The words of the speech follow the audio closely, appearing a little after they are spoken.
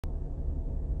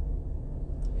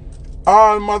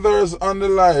All mothers on the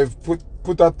live,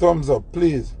 put a thumbs up,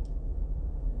 please.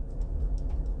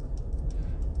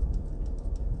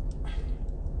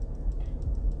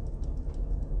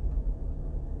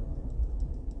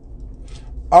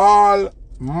 All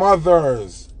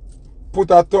mothers,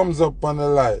 put a thumbs up on the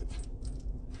live.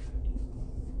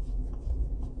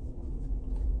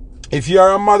 If you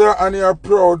are a mother and you are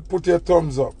proud, put your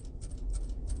thumbs up.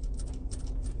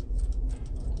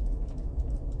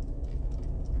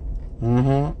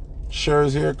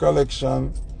 Shares Hair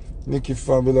Collection, Nikki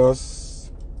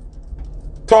Fabulous.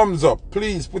 Thumbs up,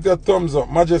 please put your thumbs up.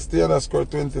 Majesty _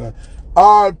 29.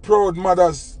 All proud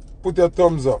mothers, put your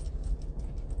thumbs up.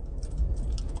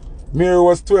 Mary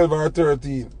was 12 or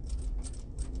 13.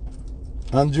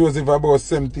 And Joseph about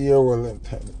 70-year-old.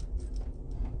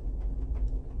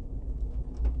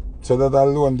 So that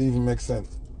alone didn't even make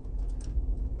sense.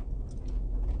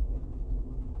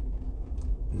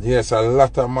 Yes, a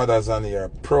lot of mothers on here.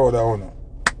 Proud of honor.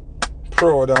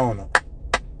 Proud of honor.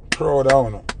 Proud of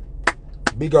honor.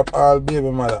 Big up all baby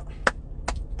mother.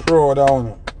 Proud of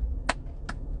honor.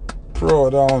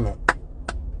 Proud of honor.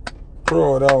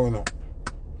 Proud of honor.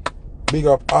 Big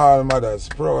up all mothers.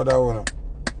 Proud of honor.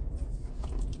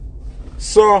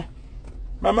 So,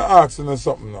 I'm asking you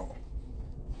something now.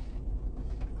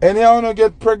 Any of you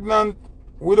get pregnant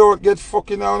without get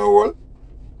fucking on the wall?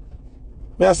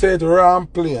 Me I say it raw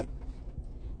and plain.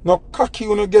 No cocky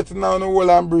you no get on the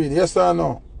wall and breathe. Yes or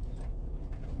no?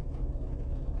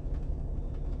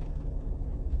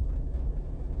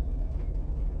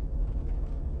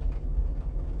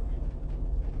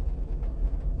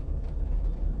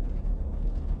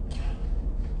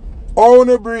 How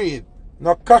you breathe?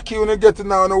 No cocky you no get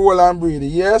on the wall and breathe.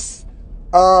 Yes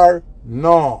or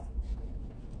no?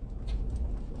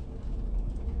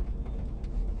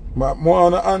 But more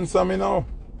on the answer me now.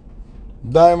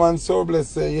 Diamond So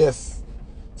Blessed say yes.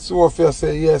 Sophia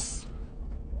say yes.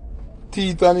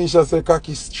 Tita Nisha say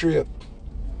cocky straight.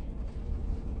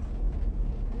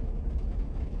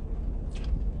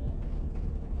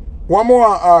 One more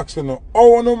I ask you now.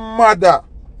 How no mother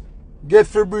get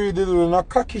for breathing? No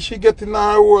cocky she get in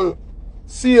her hole.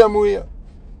 Same way.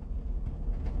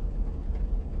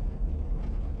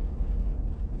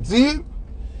 See?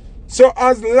 So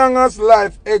as long as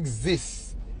life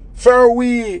exists, for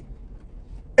we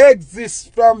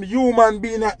exist from human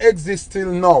being that exist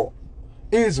till now,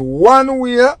 is one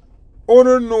way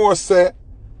on know say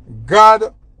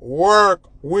God work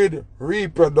with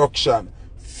reproduction.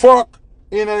 Fuck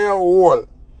in your hole.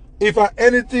 If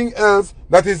anything else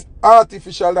that is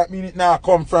artificial, that means it now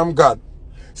come from God.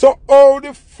 So how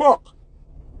the fuck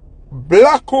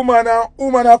black woman and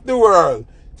woman of the world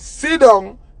sit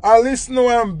down and listen to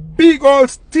a big old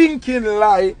stinking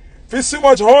lie for so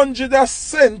much 100th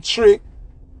century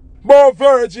about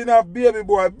virgin of baby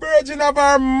boy, virgin of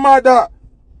her mother.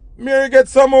 Mary get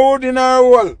some wood in her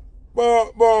hole.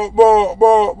 But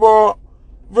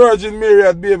Virgin Mary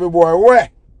had baby boy. Where?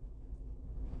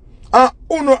 And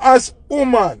uno as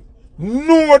woman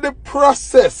know the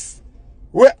process.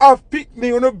 We have picked me,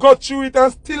 uno go through it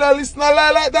and still a listen a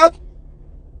lie like that.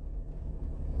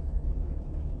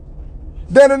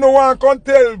 Then you no one can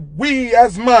tell we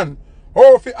as man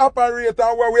how to operate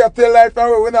and where we are tell life and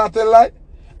where we not tell life.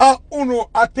 And uno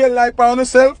a tell life on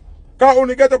yourself. Because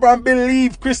uno get up and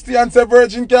believe Christians say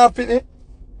virgin can't fit it.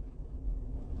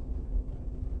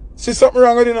 See something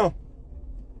wrong with you now?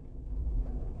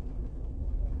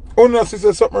 Uno see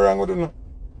something wrong with you now?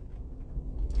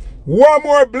 One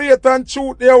more blatant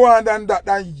truth they want than that.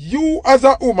 Than you as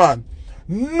a woman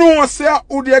know say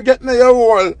who they get in your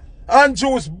hole and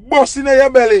juice bust in your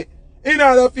belly in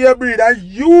order for your breed. And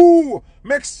you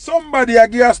make somebody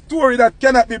give a story that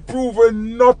cannot be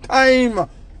proven no time.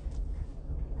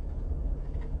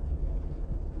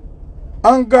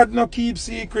 And God no keep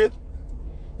secret.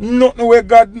 Nothing where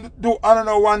God do and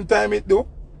no one time it do.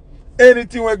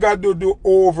 Anything where God do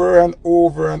over and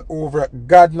over and over.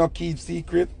 God no keep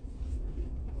secret.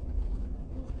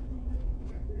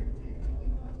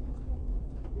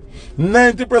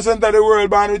 %of the world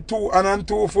born with 2 hands and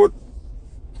 2 foot,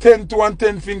 10 toe and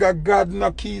 10 finger. God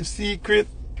no keep secret.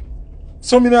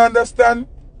 So me not understand.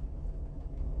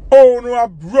 Oh no, I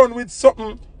run with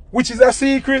something which is a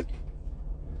secret.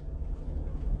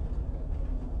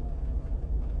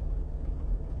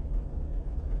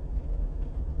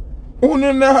 Oh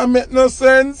no, no make no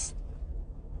sense.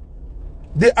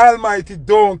 The Almighty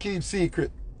don't keep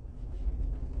secret.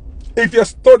 If you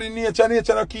study nature,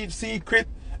 nature don't keep secret.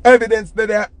 Evidence that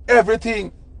they are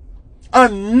everything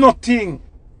and nothing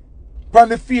on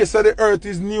the face of the earth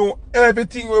is new.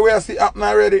 Everything we see happen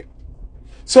already.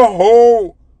 So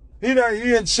how In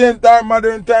ancient time,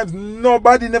 modern times,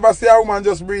 nobody never say a woman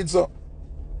just breed so.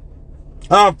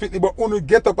 But Uno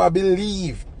get up and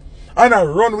believe. And I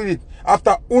run with it.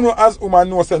 After Uno as woman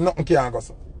know say nothing can go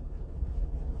so.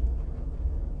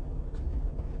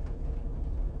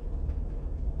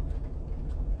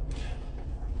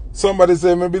 Somebody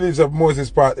say me believes of Moses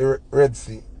part the Red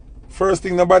Sea. First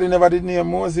thing, nobody never did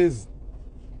name Moses.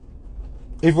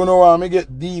 If you know why me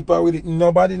get deeper with it,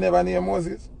 nobody never named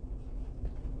Moses.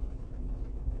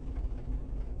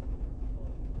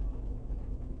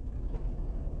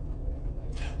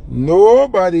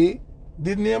 Nobody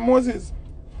did name Moses.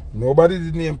 Nobody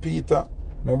did name Peter.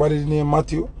 Nobody did name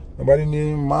Matthew. Nobody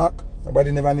named Mark.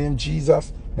 Nobody never named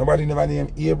Jesus. Nobody never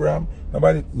named Abraham.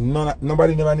 Nobody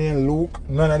never named Luke.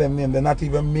 None of them named. They're not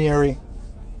even Mary.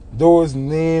 Those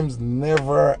names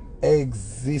never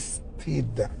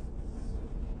existed.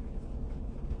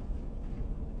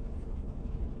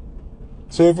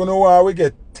 So if you know why we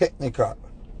get technical,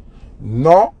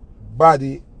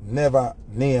 nobody never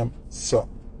named so.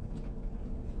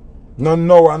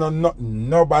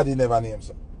 Nobody never named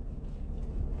so.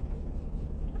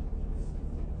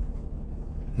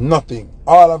 Nothing.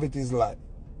 All of it is lie.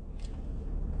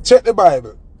 Check the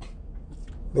Bible.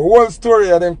 The whole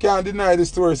story of them can't deny the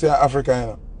story say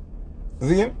Africa, you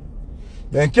know. See?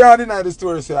 They can't deny the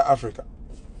story say Africa.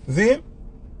 See?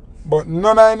 But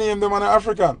none of them them on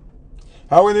African.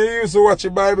 And when you used to watch a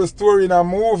Bible story in a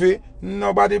movie,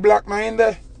 nobody black man in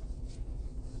there.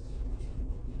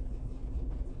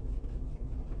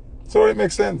 So it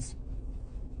makes sense.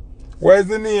 Why is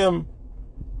the name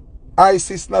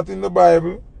Isis not in the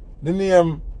Bible? The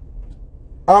name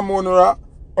Amun-Ra,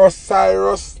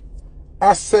 Osiris,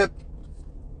 Aset,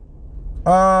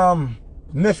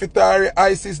 Nefertari,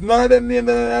 Isis, none of them named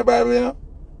in the Bible, you know?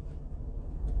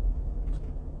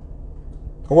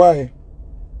 Why?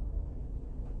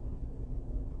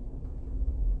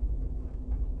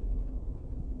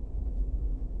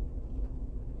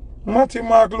 Matthew,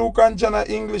 Mark, Luke, and John are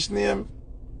English name.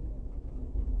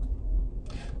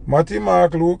 Matthew,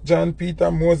 Mark, Luke, John, Peter,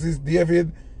 Moses,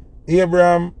 David,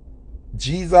 Abraham,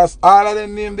 Jesus, all of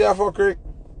them names there for correct.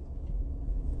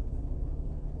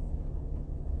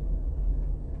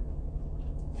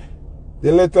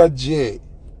 The letter J,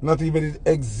 not even it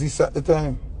exists at the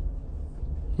time.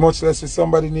 Much less if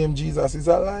somebody named Jesus is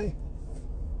a lie.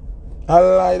 A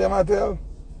lie them I tell.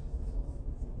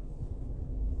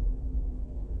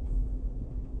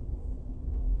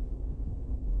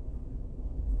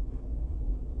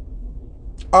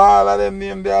 All of them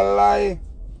names they are lie.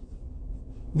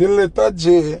 The letter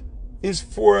J is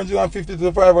 450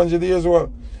 to 500 years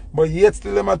old. But yet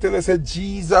still them I tell you say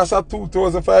Jesus are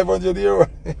 2,500 years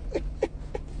old.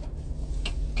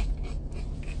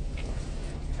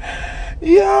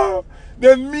 Yeah.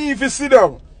 Then me if you sit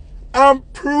down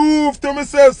and prove to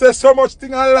myself say so much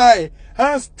thing I lie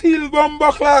and still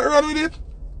bumbuck like run with it.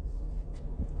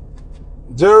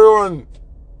 Jeroen,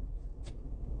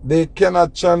 they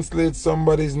cannot translate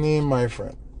somebody's name, my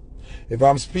friend. If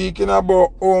I'm speaking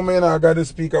about omen, I got to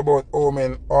speak about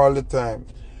omen all the time.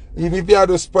 Even if you have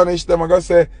to Spanish them, I got to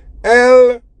say,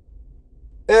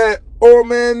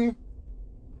 omen.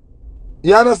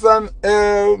 You understand?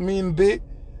 El mean the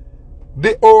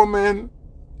omen,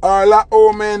 or la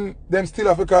omen, them still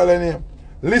have to call their name.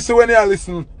 Listen when you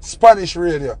listen Spanish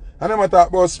radio, and them talk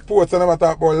about sports, and them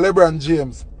talk about LeBron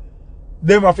James.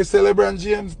 Them have to say LeBron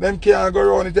James. Them can't go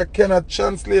around it. You cannot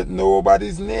translate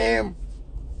nobody's name.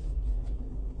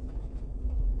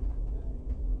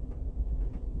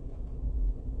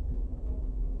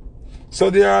 So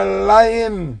they are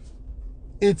lying.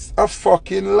 It's a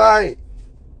fucking lie.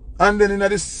 And then in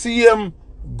the same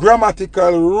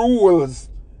grammatical rules,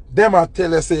 them are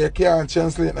tell you say you can't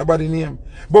translate nobody's name.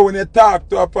 But when you talk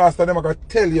to a pastor, them are going to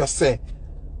tell you say,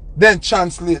 then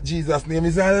translate Jesus' name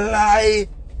is a lie.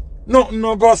 Nothing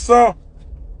no go so.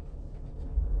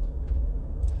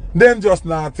 Them just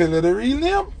not tell you the real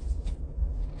name.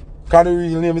 Because the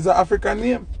real name is an African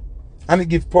name. And it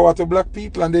gives power to black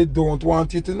people and they don't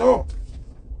want you to know.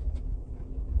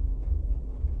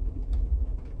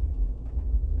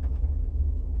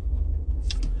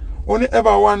 Only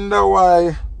ever wonder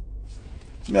why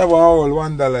me have a whole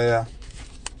 $1 here.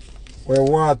 Where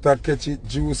water catch it,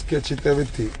 juice catch it,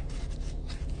 everything.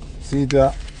 See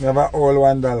that? Me have a whole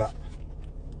 $1.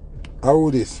 How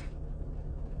this?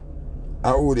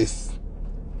 How this?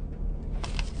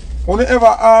 Only ever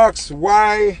ask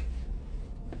why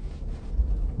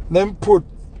them put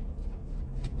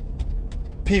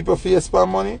people face for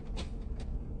money?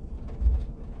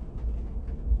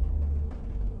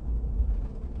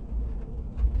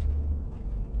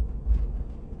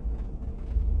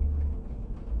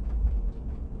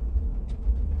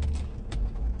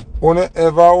 Wanna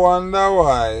ever wonder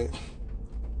why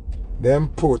them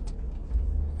put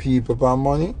people for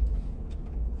money?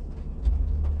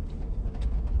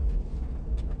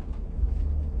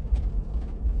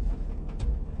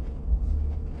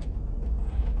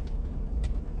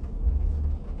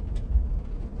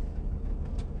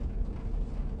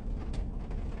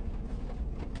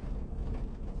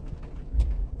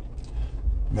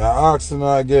 Now ask you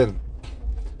again.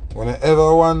 Wanna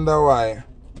ever wonder why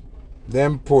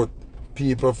them put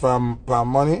people for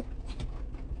money?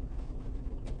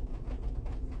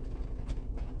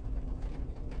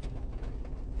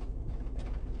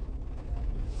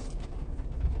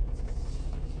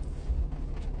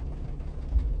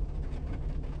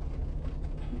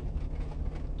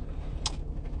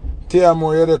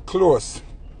 Tiamo, you're close.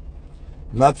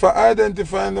 Not for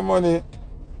identifying the money.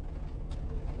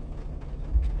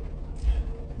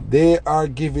 They are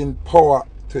giving power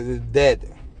to the dead.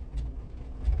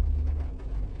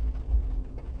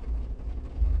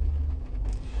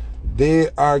 They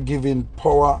are giving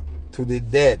power to the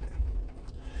dead.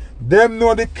 Them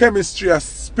know the chemistry of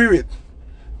spirit.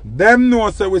 Them know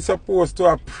that we're supposed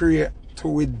to pray to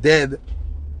we dead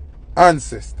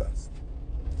ancestors.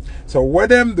 So what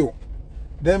them do?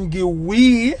 Them give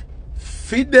we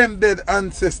feed them dead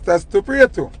ancestors to pray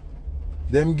to.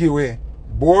 Them give a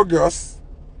bogus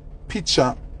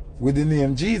picture with the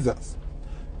name Jesus.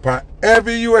 For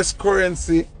every US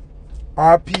currency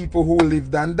are people who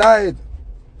lived and died.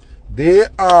 They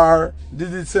are the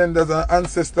descendants and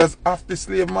ancestors of the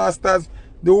slave masters.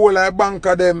 The whole bank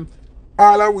of them,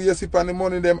 all of we sip on the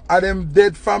money them are them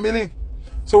dead family.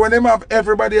 So when them have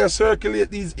everybody circulate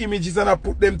these images and I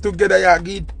put them together, you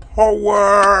get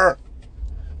power.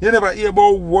 You never hear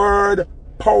about word,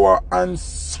 power and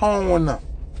sound.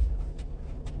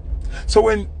 So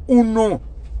when uno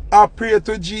I pray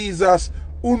to Jesus,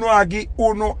 uno I give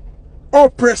uno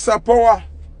oppressor power.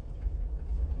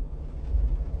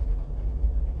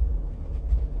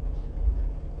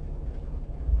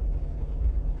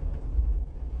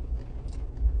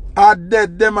 I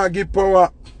dead them I give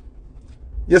power.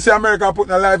 You see America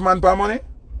putting a life man for money?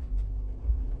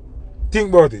 Think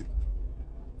about it.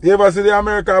 You ever see the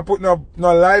America putting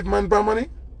no life man for money?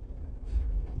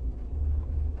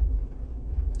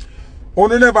 You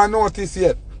never notice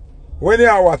yet. When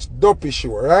you watch Dopey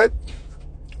show, right?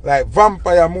 Like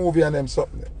vampire movie and them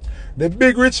something. The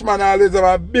big rich man always have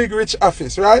a big rich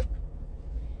office, right?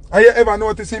 And you ever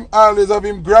notice him always have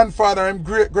him grandfather, him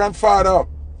great grandfather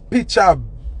picture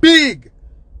big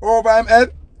over him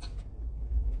head?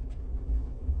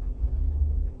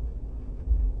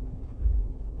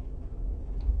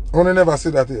 You never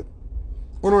see that yet.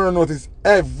 You don't notice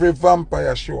every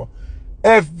vampire show,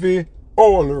 every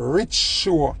old rich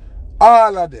show,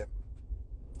 all of them,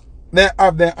 they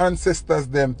have their ancestors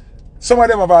them. Some of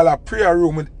them have all a prayer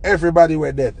room with everybody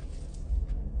were dead.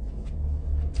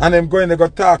 And them going to go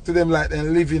talk to them like they're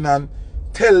living and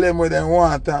tell them what they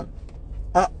want and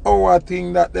our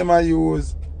thing that them are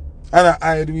use and I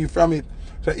hide we from it.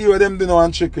 So even them do know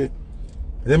and trick it.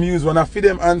 Them use one of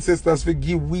them ancestors to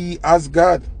give we as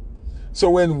God. So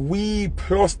when we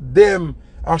plus them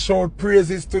are shout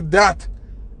praises to that,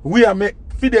 we are make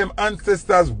for them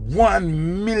ancestors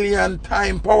 1,000,000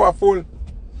 times powerful. And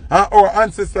our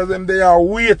ancestors them they are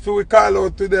wait for we call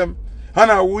out to them.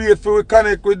 And I wait for we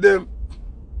connect with them.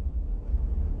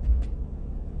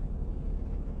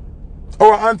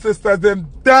 Our ancestors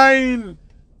them dying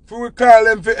for we call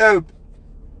them for help.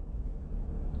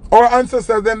 Our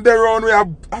ancestors them they run we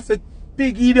have I said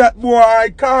big idiot boy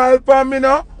I call for me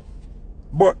now.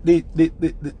 But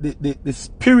the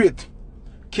spirit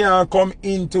can't come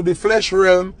into the flesh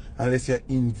realm unless you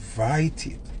invite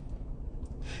it.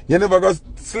 You never go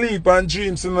sleep and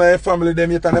dream to your family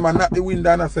them yet and them and knock the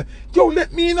window and I say, yo,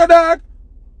 let me in, dog.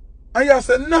 And you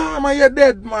say, nah man, you're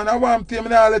dead man. I want to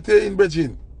let you in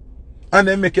Virgin. And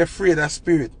they make you afraid of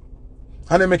spirit.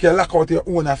 And they make you lock out your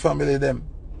own family them.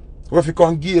 Or if you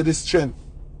can give you the strength.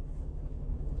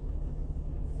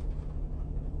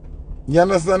 You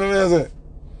understand what I say?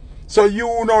 So you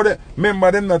know that,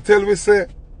 remember them not tell we say,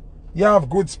 you have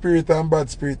good spirit and bad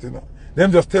spirit, you know.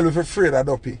 Them just tell you if you're afraid of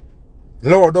Duppy.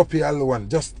 Lord Duppy alone.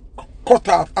 Just cut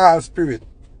off all spirit.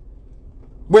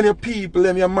 When your people,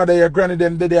 them, your mother, your granny,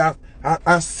 them, they there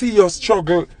and see you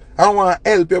struggle and want to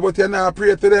help you, but you not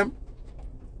pray to them.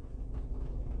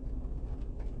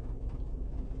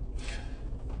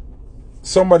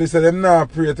 Somebody said them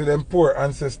not pray to them poor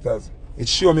ancestors. It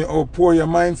show me how poor your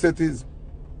mindset is.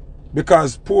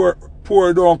 Because poor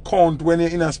don't count when you're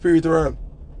in a spirit world.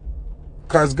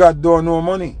 Because God don't know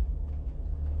money.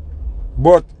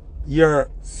 But your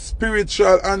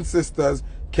spiritual ancestors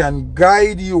can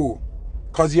guide you,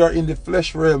 because you're in the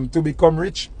flesh realm, to become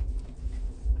rich.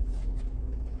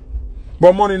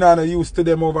 But money not no use to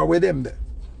them over with them there.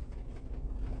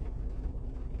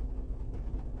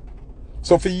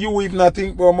 So for you, if not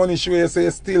think about money, show you say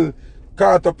you're still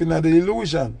caught up in the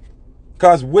illusion.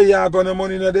 Because where you going to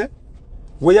money in there?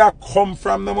 Where you come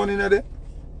from the money in there?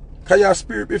 Because you have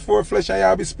spirit before flesh and you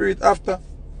have spirit after.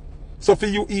 So for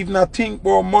you, even not think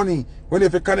about money when you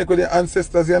connect with your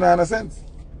ancestors, you know, in a sense.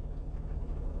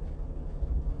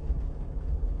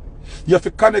 You have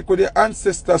to connect with your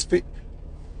ancestors to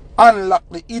unlock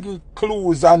the hidden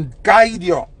clues and guide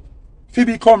you to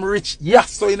become rich. Yes,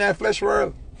 so in a flesh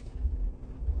world.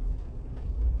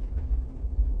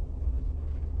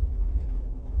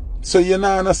 So you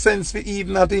know, in a sense, for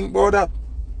even not think about that.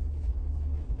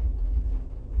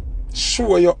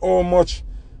 Show you how much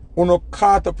you know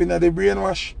caught up in the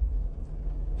brainwash.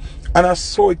 And I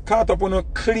saw it caught up on you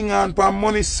cling on to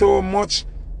money so much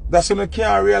that you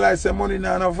can't realize that money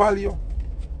has no value.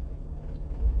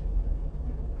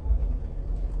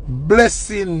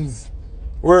 Blessings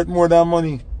worth more than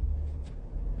money.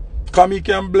 Because you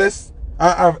can bless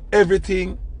and have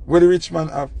everything where the rich man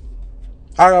have.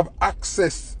 I have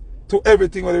access to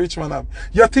everything where the rich man have.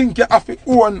 You think you have to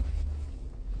own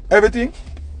everything?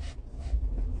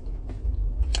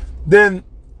 Then,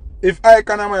 if I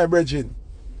can have my brethren,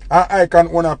 and I can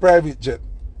own a private jet,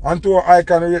 and to I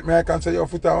can rate me, I can say, your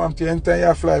Foota, I want to enter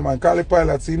your fly, man. Call the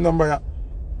pilot, see him number,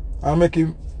 and make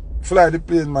him fly the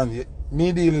plane, man.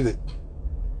 Me deal with it.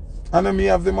 I know me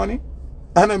have the money,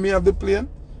 I know me have the plane,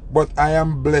 but I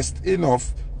am blessed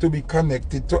enough to be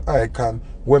connected to Icon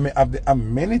where me have the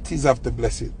amenities of the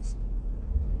blessings.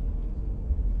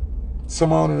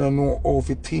 Someone don't know how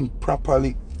to think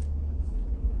properly.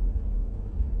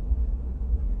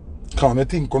 Can't you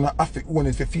think you have to own it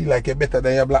if you feel like you're better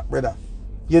than your black brother?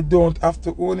 You don't have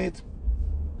to own it.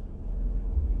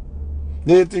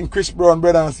 Do you think Chris Brown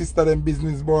brother and sister them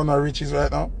business born are riches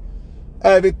right now?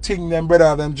 Everything them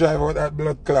brother them drive out that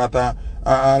blood clot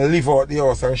and live out the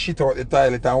house and shit out the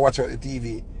toilet and watch out the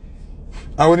TV.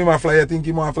 And when he fly, you think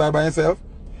he want to fly by himself?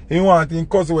 He want him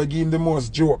cousin where give him the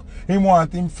most joke. He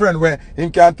want him friend where he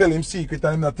can tell him secret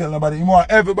and him not tell nobody. He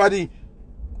want everybody.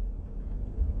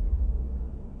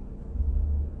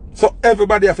 So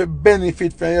everybody have to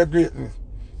benefit from your greatness.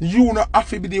 You not have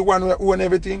to be the one who own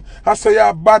everything. And so you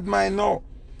have a bad mind now.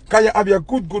 Because you have your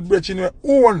good brethren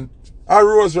who own a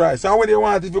Rolls Royce. And when they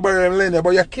want it to buy them land, but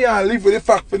you can't live with the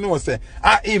fact for no say,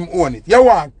 him own it. You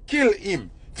want to kill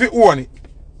him if you own it.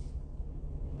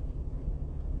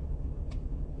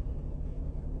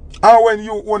 And when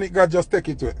you own it, God just take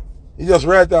it to it. You just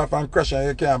write off and crash and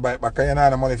you can't buy it back because you don't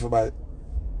have the money to buy it.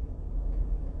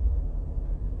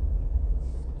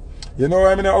 You know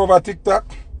why I'm not over TikTok?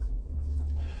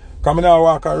 Because I now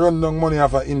walk and run down money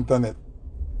off the internet.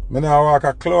 I now walk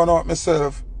and clown out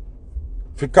myself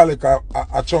to collect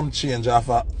a chump change off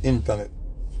the internet.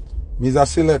 I'm a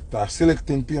selector,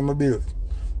 selecting pay my bills.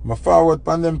 I forward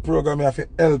on them program I have to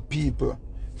help people.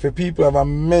 For people have a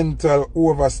mental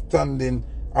overstanding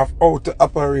of how to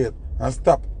operate and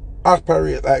stop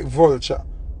operate like vulture.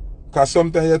 Because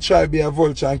sometimes you try to be a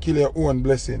vulture and kill your own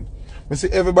blessing. I see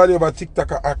everybody over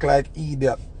TikTok act like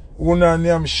idiot. Who know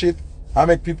name shit and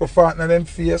make people fart in them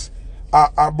face.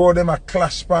 About them a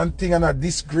clash pan thing and a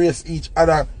disgrace each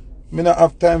other. I don't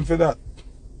have time for that.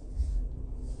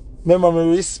 Remember, I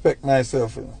respect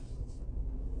myself. You know?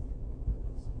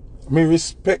 Me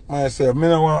respect myself. I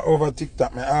don't want over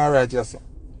TikTok. Me alright, yes.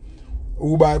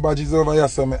 Who buy badges over here,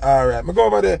 so me alright. I go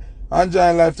over there and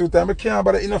join life 2 times. I can't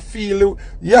but in a feel.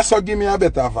 Yes, so give me a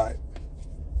better vibe.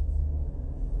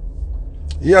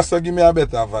 Yes, so give me a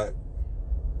better vibe.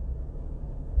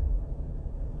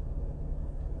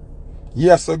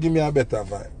 Yes, so give me a better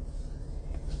vibe.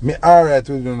 Me alright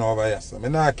with you over here, so me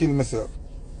not kill myself.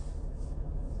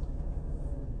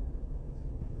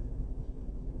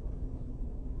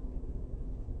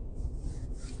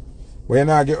 When you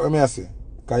not get what me say?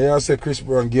 Because you say Chris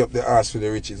Brown give up the ass for the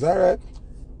riches, alright?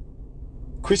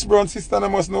 Chris Brown's sister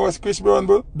must know what Chris Brown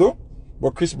do.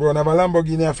 But Chris Brown have a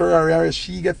Lamborghini and Ferrari and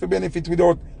she get for benefit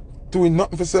without doing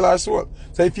nothing for sell her soul.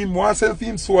 So if he want to sell for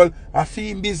him soul, a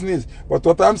fee in business. But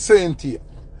what I'm saying to you,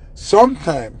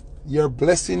 sometimes your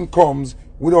blessing comes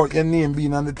without your name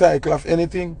being on the title of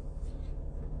anything.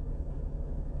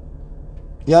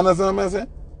 You understand what I'm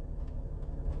saying?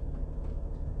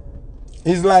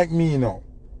 It's like me now.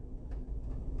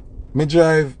 Me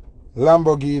drive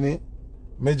Lamborghini,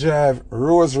 me drive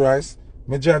Rolls Royce,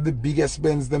 me drive the biggest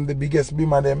Benz them, the biggest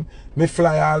Beamer them, me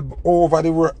fly all over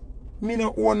the world. Me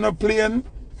no own no plane,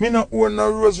 me no own no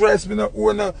Rolls Royce, me no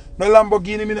own no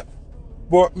Lamborghini,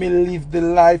 but me live the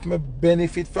life, me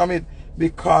benefit from it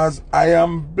because I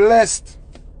am blessed.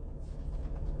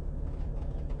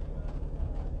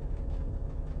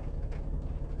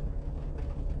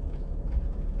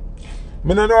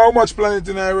 Me don't know how much planet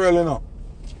in the world, you know.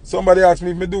 Somebody asked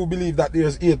me if me do believe that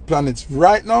there's 8 planets.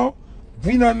 Right now,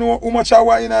 we don't know how much I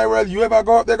want in the world. You ever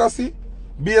go up there go see?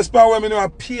 Based on when me know a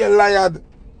pay liar.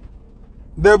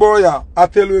 The boy, I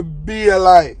tell you, be a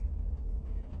lie.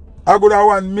 I could have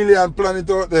 1 million planet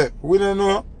out there. We don't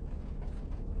know.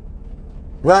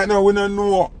 Right now, we don't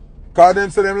know. Because them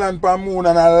say them land on moon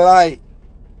and a lie.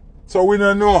 So we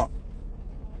don't know.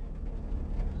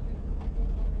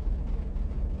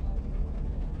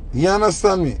 You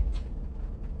understand me?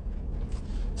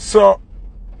 So,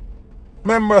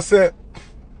 remember say,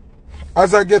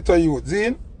 as I get to youth,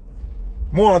 see,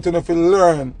 more want to know if you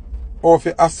learn or if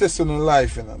you assess in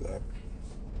life. You know, that.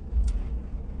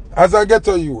 As I get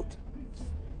to youth,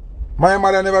 my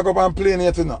mother never go up on plane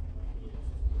yet, you know.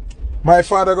 My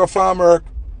father go farm work,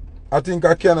 I think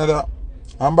in Canada,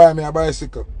 and buy me a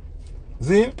bicycle.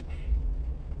 See?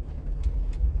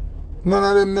 None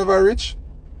of them never rich.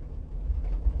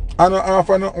 I don't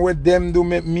offer nothing with them do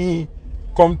make me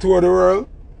come to the world.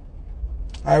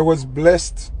 I was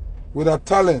blessed with a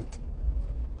talent.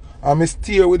 I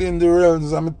stay within the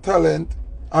realms of my talent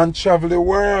and travel the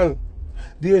world.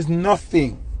 There is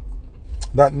nothing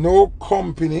that no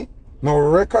company, no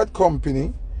record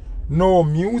company, no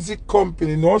music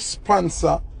company, no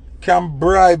sponsor can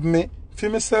bribe me for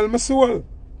me sell my soul.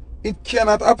 It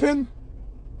cannot happen.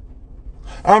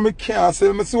 And I can't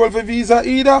sell my soul for visa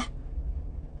either.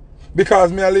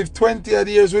 Because me I live 20 odd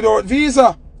years without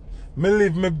visa. Me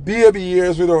live my baby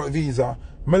years without visa.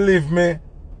 Me live me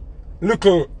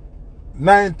little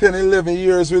 9, 10, 11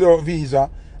 years without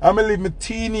visa. And me live my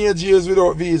teenage years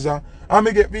without visa. And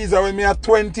me get visa when me at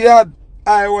 20 odd.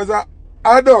 I was an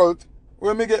adult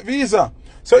when me get visa.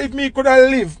 So if me could have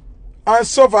live and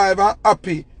survive and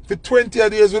happy for 20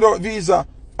 odd years without visa,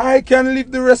 I can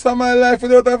live the rest of my life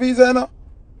without a visa, you know?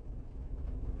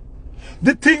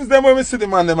 The things them when we see the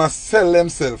man them a sell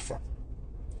themselves.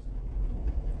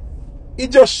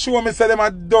 It just show me say them a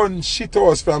done shit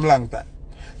house from long time.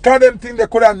 Cause them think they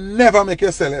could have never make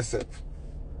you sell yourself.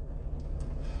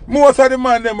 Most of the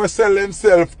man them will sell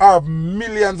themselves have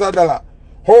millions of dollars.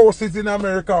 Houses in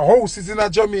America, houses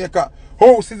in Jamaica,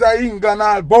 houses in England,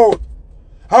 all both.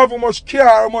 Have how much car,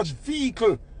 how much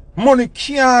vehicle, money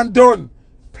can't done.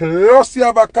 Plus you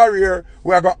have a career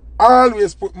where you got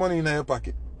always put money in your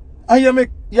pocket. And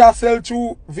you sell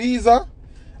through visa,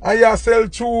 and you sell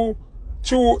through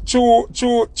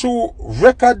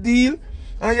record deal,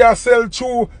 and you sell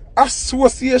through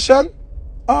association.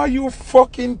 Are you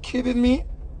fucking kidding me?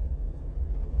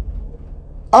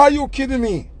 Are you kidding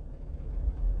me?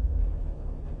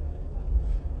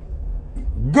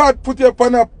 God put you up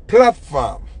on a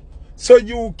platform so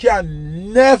you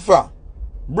can never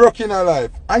broke in a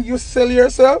life, and you sell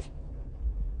yourself?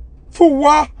 For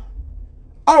what?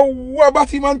 What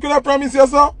Batty man could have promised you,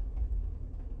 sir?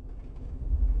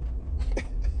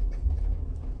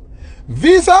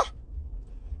 Visa?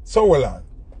 So well on.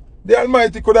 The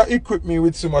Almighty could have equipped me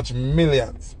with so much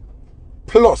millions.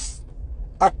 Plus,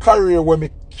 a career where me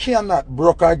cannot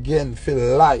broke again for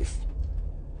life.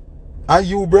 And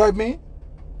you bribe me?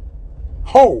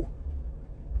 How?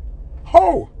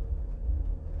 How?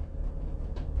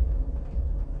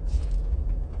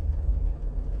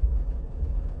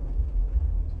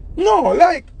 No,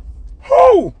 like,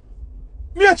 how?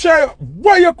 Me a try,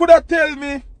 what you could have tell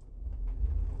me?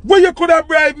 What you could have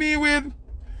bribed me with?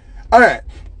 Alright,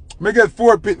 me get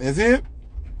 4 pitney, see?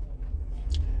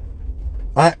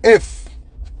 And if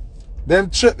them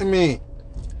threaten me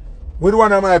with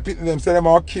one of my pitney, them say them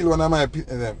I'll kill one of my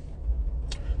pitney them.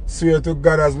 Swear to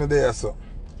God as me there, so.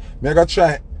 Me gotta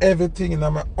try everything in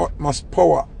my utmost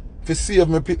power to save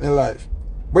my pitney life.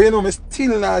 But you know, me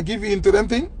still not give in to them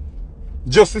thing.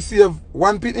 Just to save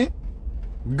 1 pitney,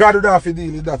 God would have to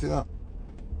deal with that, you know.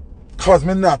 Because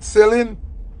me not selling.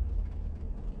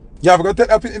 You have to take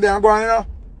that pitney there and go on, you know.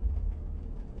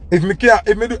 If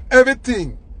me do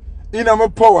everything in my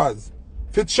powers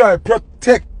to try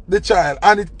protect the child,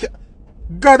 and it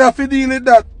God have to deal with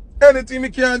that. Anything me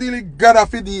can't deal with, God have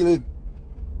to deal with.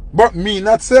 But me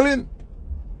not selling.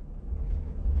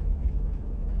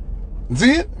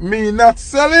 See? Me not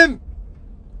selling.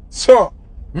 So,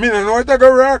 me don't know what I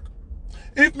go work.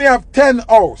 If me have 10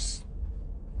 house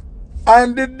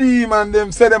and the demon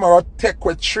them say them are take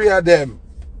with 3 of them,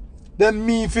 then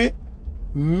me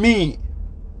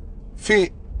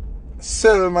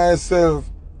sell myself,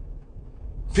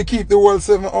 fi keep the whole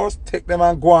 7 house, take them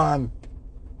and go on.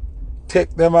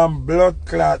 take them and blood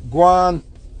clot. Go on.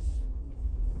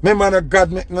 Remember that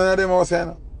God make none of them out say,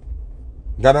 no?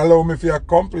 God allow me to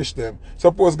accomplish them.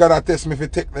 Suppose God test me to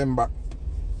take them back.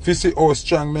 If you see how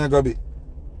strong me I go be.